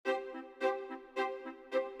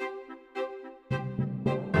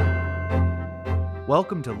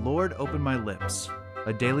Welcome to Lord Open My Lips,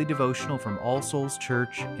 a daily devotional from All Souls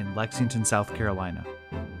Church in Lexington, South Carolina.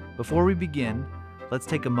 Before we begin, let's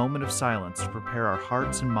take a moment of silence to prepare our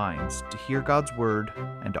hearts and minds to hear God's word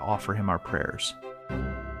and to offer Him our prayers.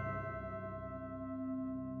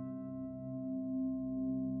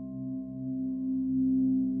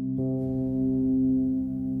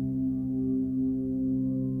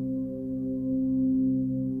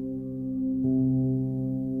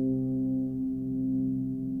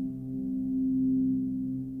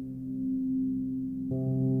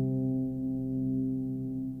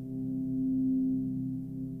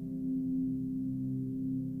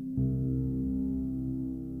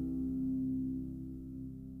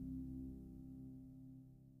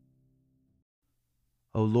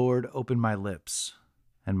 O Lord, open my lips,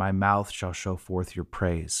 and my mouth shall show forth your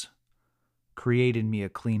praise. Create in me a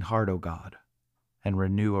clean heart, O God, and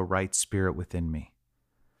renew a right spirit within me.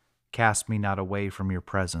 Cast me not away from your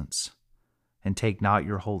presence, and take not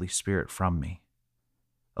your Holy Spirit from me.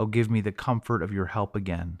 O give me the comfort of your help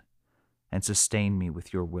again, and sustain me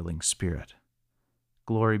with your willing spirit.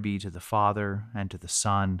 Glory be to the Father, and to the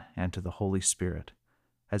Son, and to the Holy Spirit,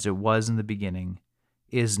 as it was in the beginning,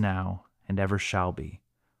 is now, and ever shall be,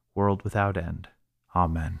 world without end.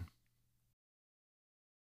 Amen.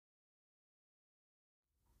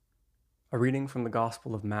 A reading from the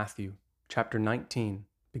Gospel of Matthew, chapter 19,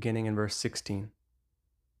 beginning in verse 16.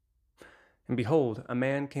 And behold, a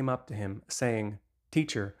man came up to him, saying,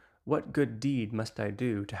 Teacher, what good deed must I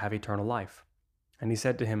do to have eternal life? And he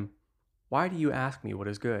said to him, Why do you ask me what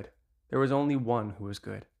is good? There is only one who is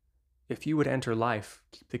good. If you would enter life,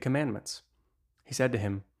 keep the commandments. He said to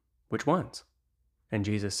him, Which ones? And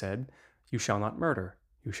Jesus said, You shall not murder,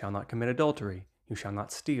 you shall not commit adultery, you shall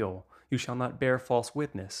not steal, you shall not bear false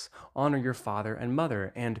witness, honor your father and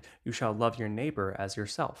mother, and you shall love your neighbor as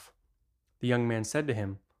yourself. The young man said to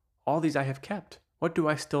him, All these I have kept, what do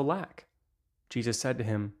I still lack? Jesus said to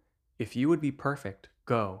him, If you would be perfect,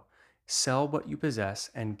 go, sell what you possess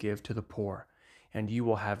and give to the poor, and you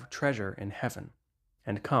will have treasure in heaven.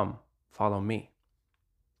 And come, follow me.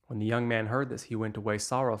 When the young man heard this, he went away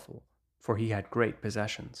sorrowful, for he had great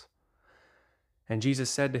possessions. And Jesus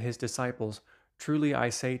said to his disciples, Truly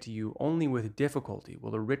I say to you, only with difficulty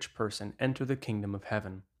will a rich person enter the kingdom of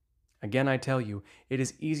heaven. Again I tell you, it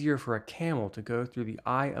is easier for a camel to go through the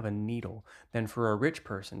eye of a needle than for a rich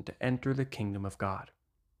person to enter the kingdom of God.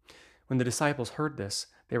 When the disciples heard this,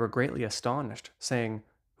 they were greatly astonished, saying,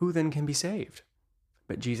 Who then can be saved?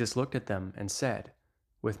 But Jesus looked at them and said,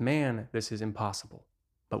 With man this is impossible,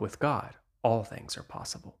 but with God all things are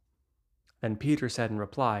possible. Then Peter said in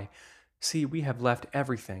reply, See, we have left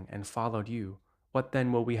everything and followed you. What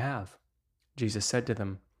then will we have? Jesus said to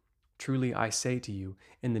them, Truly I say to you,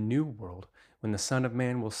 in the new world, when the Son of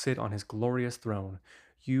Man will sit on his glorious throne,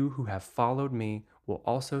 you who have followed me will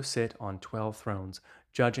also sit on 12 thrones,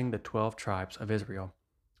 judging the 12 tribes of Israel.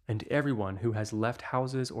 And everyone who has left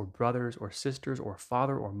houses or brothers or sisters or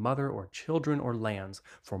father or mother or children or lands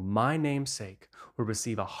for my name's sake will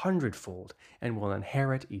receive 100-fold and will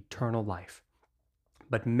inherit eternal life.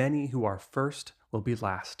 But many who are first will be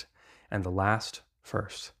last, and the last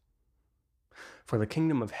first. For the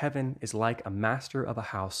kingdom of heaven is like a master of a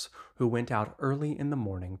house who went out early in the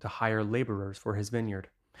morning to hire laborers for his vineyard.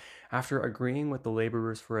 After agreeing with the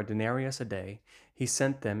laborers for a denarius a day, he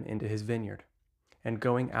sent them into his vineyard. And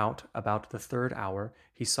going out about the 3rd hour,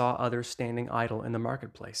 he saw others standing idle in the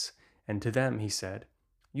marketplace. And to them he said,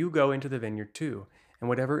 You go into the vineyard too, and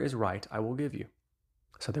whatever is right I will give you.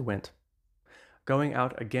 So they went. Going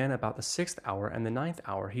out again about the 6th hour and the 9th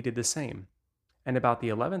hour, he did the same. And about the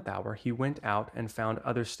 11th hour he went out and found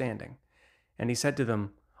others standing. And he said to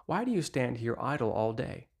them, Why do you stand here idle all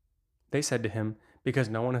day? They said to him, Because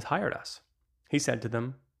no one has hired us. He said to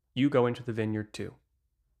them, You go into the vineyard too.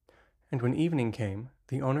 And when evening came,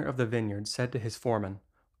 the owner of the vineyard said to his foreman,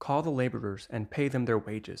 Call the laborers and pay them their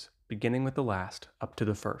wages, beginning with the last up to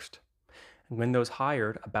the first. And when those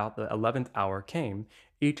hired about the 11th hour came,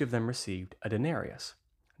 each of them received a denarius.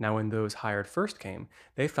 Now when those hired first came,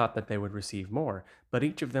 they thought that they would receive more, but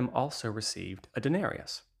each of them also received a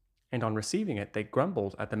denarius. And on receiving it, they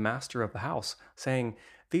grumbled at the master of the house, saying,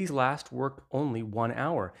 These last worked only 1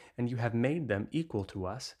 hour, and you have made them equal to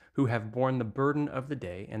us, who have borne the burden of the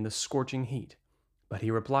day and the scorching heat. But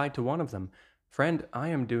he replied to one of them, Friend, I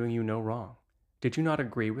am doing you no wrong. Did you not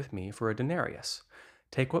agree with me for a denarius?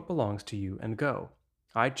 Take what belongs to you and go.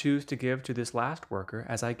 I choose to give to this last worker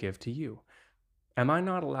as I give to you. Am I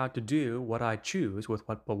not allowed to do what I choose with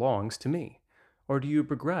what belongs to me? Or do you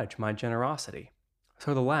begrudge my generosity?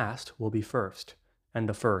 So the last will be first, and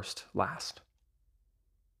the first last.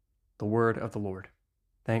 The word of the Lord.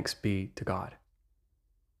 Thanks be to God.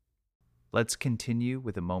 Let's continue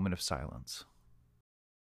with a moment of silence.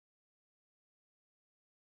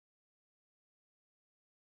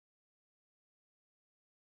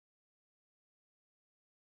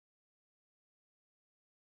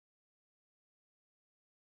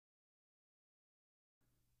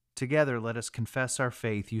 Together, let us confess our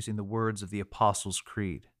faith using the words of the Apostles'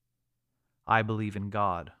 Creed. I believe in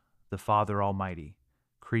God, the Father Almighty,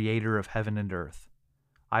 creator of heaven and earth.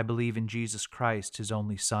 I believe in Jesus Christ, his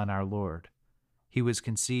only Son, our Lord. He was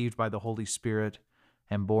conceived by the Holy Spirit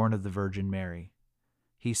and born of the Virgin Mary.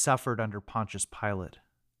 He suffered under Pontius Pilate,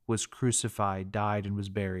 was crucified, died, and was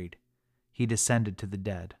buried. He descended to the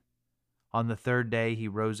dead. On the third day he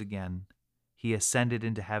rose again. He ascended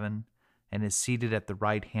into heaven and is seated at the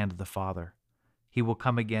right hand of the Father. He will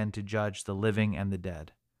come again to judge the living and the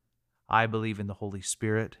dead. I believe in the Holy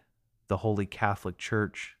Spirit, the Holy Catholic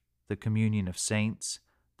Church, the communion of saints,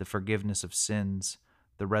 the forgiveness of sins,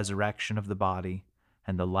 the resurrection of the body,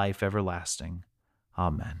 and the life everlasting.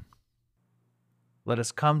 Amen. Let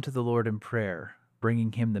us come to the Lord in prayer,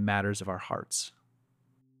 bringing him the matters of our hearts.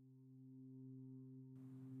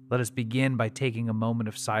 Let us begin by taking a moment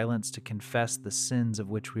of silence to confess the sins of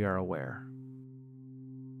which we are aware.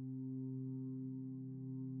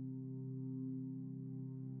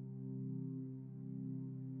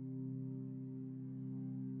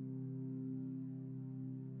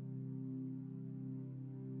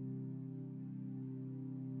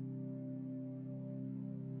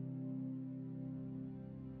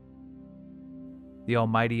 The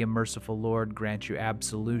Almighty and merciful Lord grant you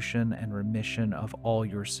absolution and remission of all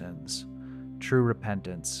your sins, true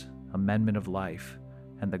repentance, amendment of life,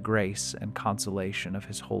 and the grace and consolation of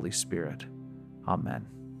his Holy Spirit. Amen.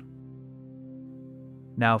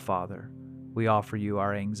 Now, Father, we offer you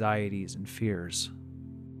our anxieties and fears.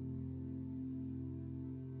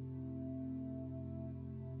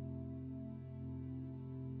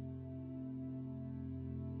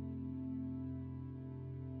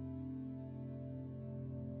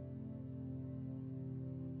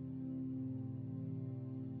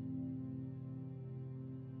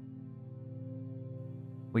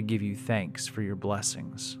 We give you thanks for your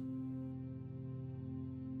blessings.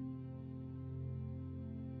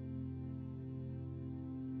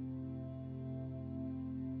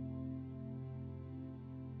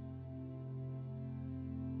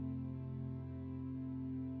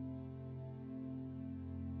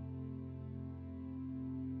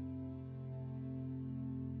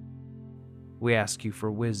 We ask you for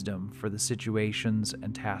wisdom for the situations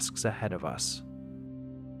and tasks ahead of us.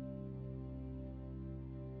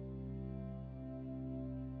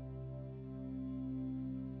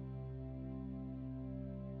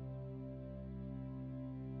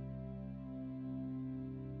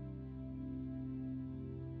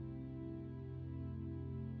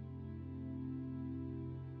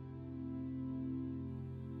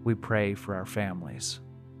 We pray for our families.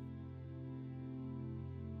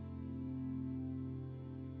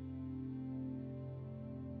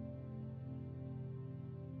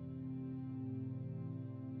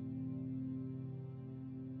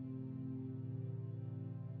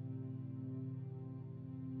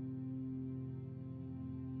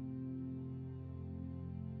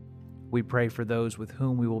 We pray for those with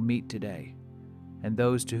whom we will meet today, and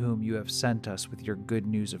those to whom you have sent us with your good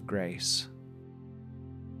news of grace.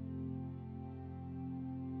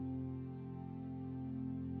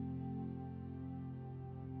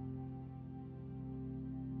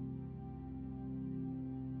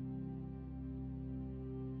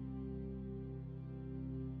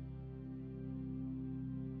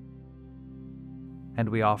 And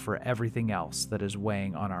we offer everything else that is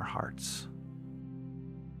weighing on our hearts.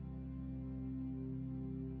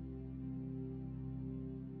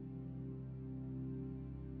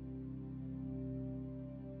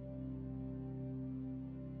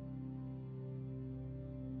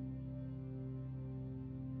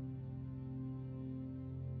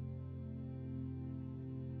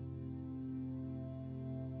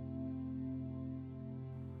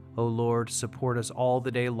 O Lord, support us all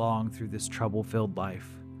the day long through this trouble-filled life,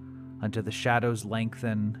 until the shadows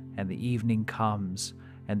lengthen and the evening comes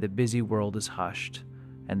and the busy world is hushed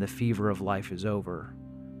and the fever of life is over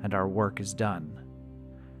and our work is done.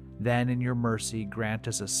 Then in your mercy grant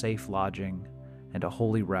us a safe lodging and a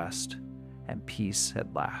holy rest and peace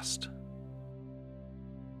at last.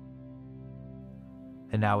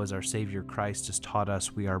 And now as our Savior Christ has taught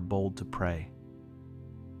us, we are bold to pray.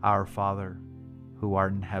 Our Father, who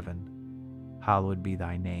art in heaven, hallowed be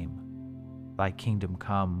thy name. Thy kingdom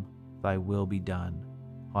come, thy will be done,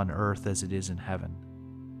 on earth as it is in heaven.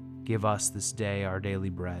 Give us this day our daily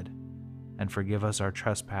bread, and forgive us our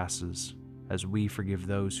trespasses, as we forgive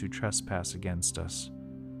those who trespass against us.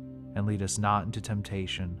 And lead us not into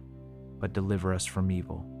temptation, but deliver us from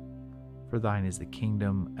evil. For thine is the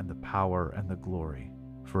kingdom, and the power, and the glory,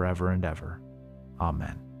 forever and ever.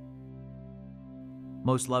 Amen.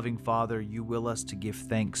 Most loving Father, you will us to give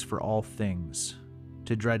thanks for all things,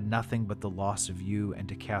 to dread nothing but the loss of you, and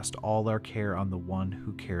to cast all our care on the one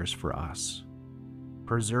who cares for us.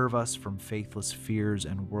 Preserve us from faithless fears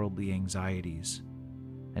and worldly anxieties,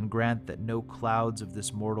 and grant that no clouds of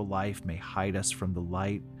this mortal life may hide us from the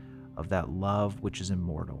light of that love which is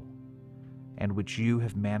immortal, and which you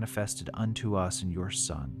have manifested unto us in your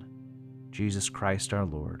Son, Jesus Christ our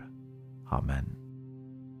Lord. Amen.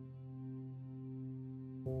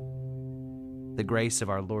 The grace of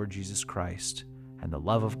our Lord Jesus Christ, and the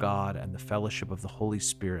love of God, and the fellowship of the Holy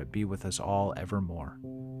Spirit be with us all evermore.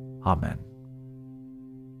 Amen.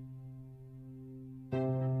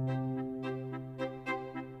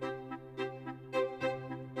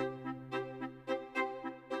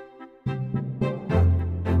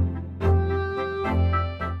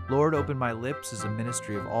 Lord, Open My Lips is a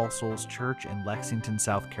ministry of All Souls Church in Lexington,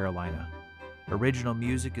 South Carolina. Original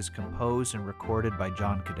music is composed and recorded by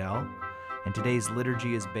John Cadell, and today's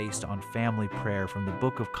liturgy is based on family prayer from the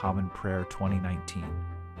Book of Common Prayer 2019.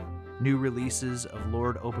 New releases of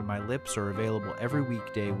Lord, Open My Lips are available every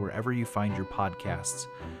weekday wherever you find your podcasts,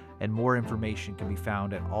 and more information can be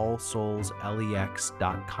found at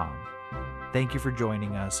allsoulslex.com. Thank you for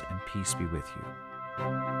joining us, and peace be with you.